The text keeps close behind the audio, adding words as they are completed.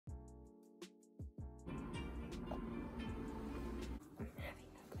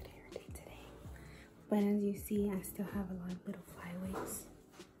But as you see, I still have a lot of little flyaways.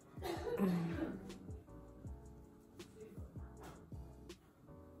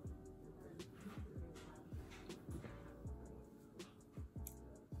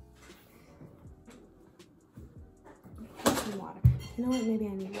 Some water. You know what? Maybe I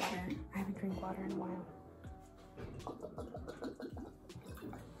need water. I haven't drank water in a while.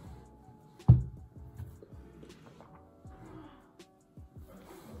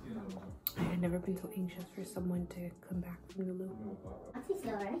 I had never been so anxious for someone to come back from the loop. That's his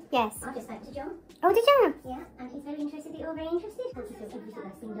slow, right? Yes. I just spoke to John. Oh, did you? Yeah, and he's very interested. You're very interested. How do you feel everything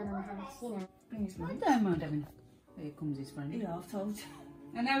that's been done on the house, you know? I don't mind having. Here comes his friend. Yeah, I've told you.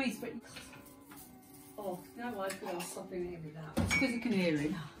 And now he's pretty. Oh, no, I could stop him here with that. It's because he can hear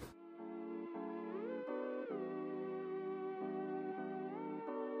him.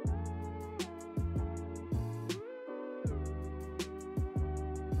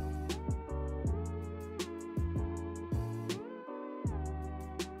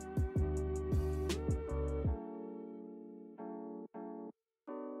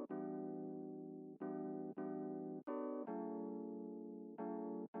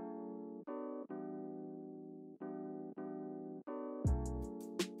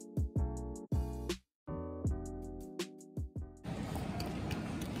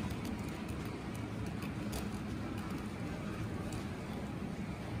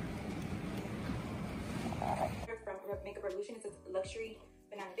 From Makeup Revolution. It's a luxury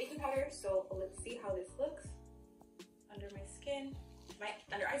banana baking powder. So let's see how this looks under my skin. My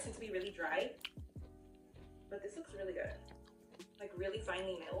under eyes tend to be really dry, but this looks really good, like really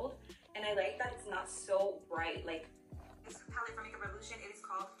finely milled. And I like that it's not so bright. Like this palette from Makeup Revolution, it is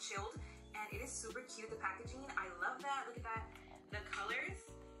called Chilled, and it is super cute. The packaging, I love that. Look at that. The colors,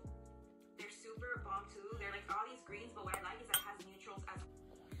 they're super bomb too. They're like all these greens, but what I like is that it has neutrals as well.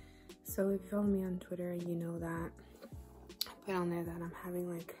 So if you follow me on Twitter, you know that I put on there that I'm having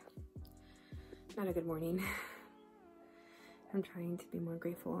like not a good morning. I'm trying to be more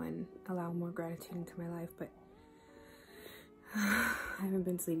grateful and allow more gratitude into my life, but I haven't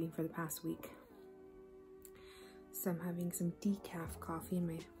been sleeping for the past week. So I'm having some decaf coffee in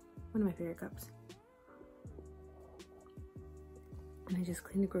one of my favorite cups. And I just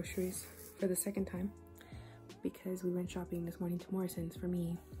cleaned the groceries for the second time because we went shopping this morning to Morrison's for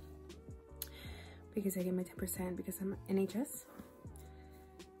me. Because I get my 10% because I'm NHS,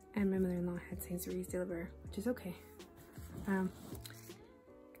 and my mother-in-law had St. Cerise's deliver, which is okay. I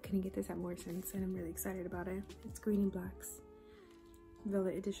couldn't get this at Morrison's, and I'm really excited about it. It's green and blacks,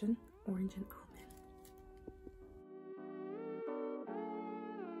 velvet edition, orange and almond.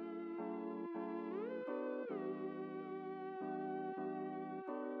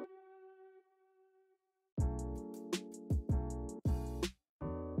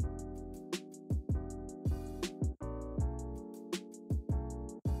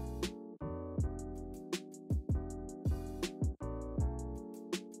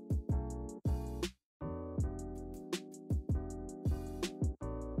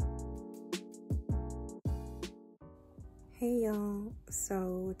 Hey y'all,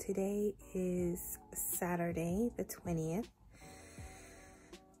 so today is Saturday the 20th,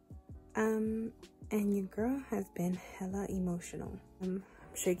 and your girl has been hella emotional. I'm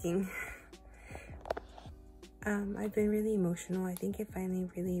shaking. I've been really emotional. I think it finally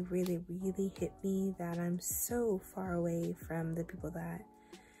really hit me that I'm so far away from the people that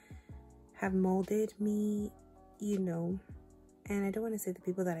have molded me, you know, and I don't want to say the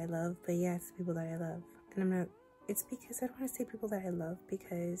people that I love, but yeah, it's the people that I love. And I'm not, it's because I don't want to say people that I love,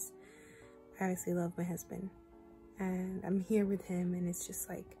 because I obviously love my husband and I'm here with him, and it's just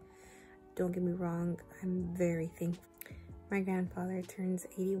like, don't get me wrong, I'm very thankful. My grandfather turns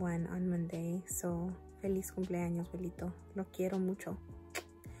 81 on Monday, so feliz cumpleaños, Belito. Lo quiero mucho.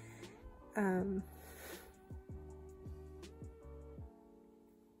 I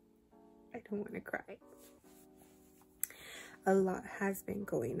don't want to cry. A lot has been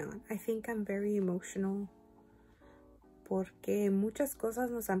going on. I think I'm very emotional porque muchas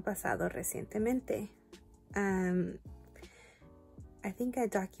cosas nos han pasado recientemente. I think I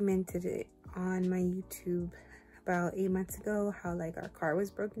documented it on my YouTube about 8 months ago, how like our car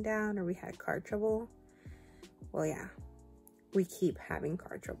was broken down or we had car trouble. Well, yeah, we keep having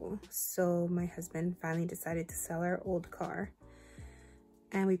car trouble. So my husband finally decided to sell our old car,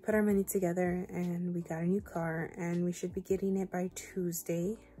 and we put our money together and we got a new car, and we should be getting it by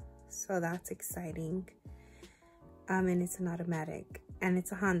Tuesday. So that's exciting. And it's an automatic and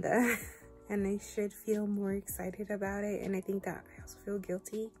it's a Honda. And I should feel more excited about it, and I think that I also feel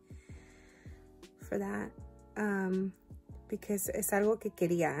guilty for that, because es algo que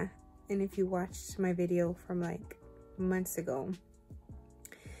quería, And if you watched my video from like months ago,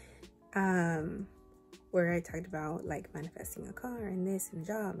 where I talked about like manifesting a car and this and a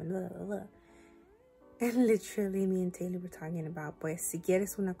job and blah, blah, blah. And literally me and Taylor were talking about, pues, si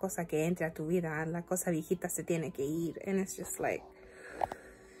quieres una cosa que entre a tu vida, la cosa viejita se tiene que ir. And it's just like,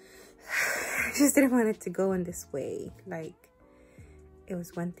 I just didn't want it to go in this way. Like, it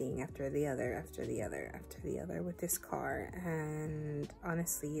was one thing after the other, after the other, after the other with this car. And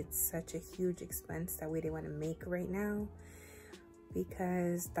honestly, it's such a huge expense that we didn't want to make right now.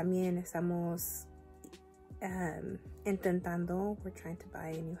 Because también estamos intentando, we're trying to buy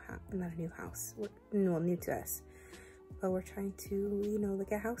a new house, not a new house, well, new to us, but we're trying to, you know,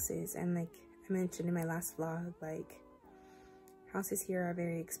 look at houses. And like I mentioned in my last vlog, like houses here are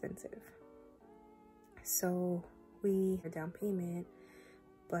very expensive. So we have a down payment,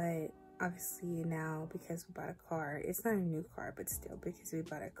 but obviously now because we bought a car, it's not a new car, but still because we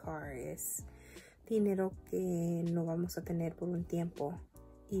bought a car, es dinero que no vamos a tener por un tiempo.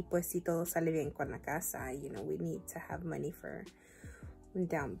 Y pues si todo sale bien con la casa, you know, we need to have money for un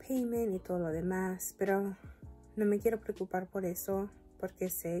down payment y todo lo demás. Pero no me quiero preocupar por eso, porque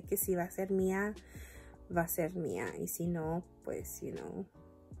sé que si va a ser mía, va a ser mía. Y si no, pues, you know,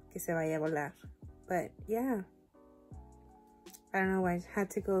 que se vaya a volar. But yeah, I don't know why I had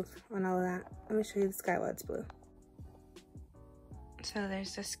to go on all of that. Let me show you the sky while it's blue. So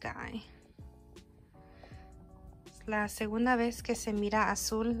there's the sky. La segunda vez que se mira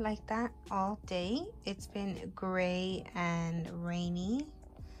azul like that all day. It's been gray and rainy.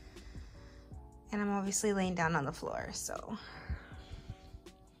 And I'm obviously laying down on the floor, so.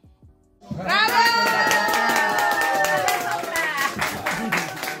 ¡Bravo!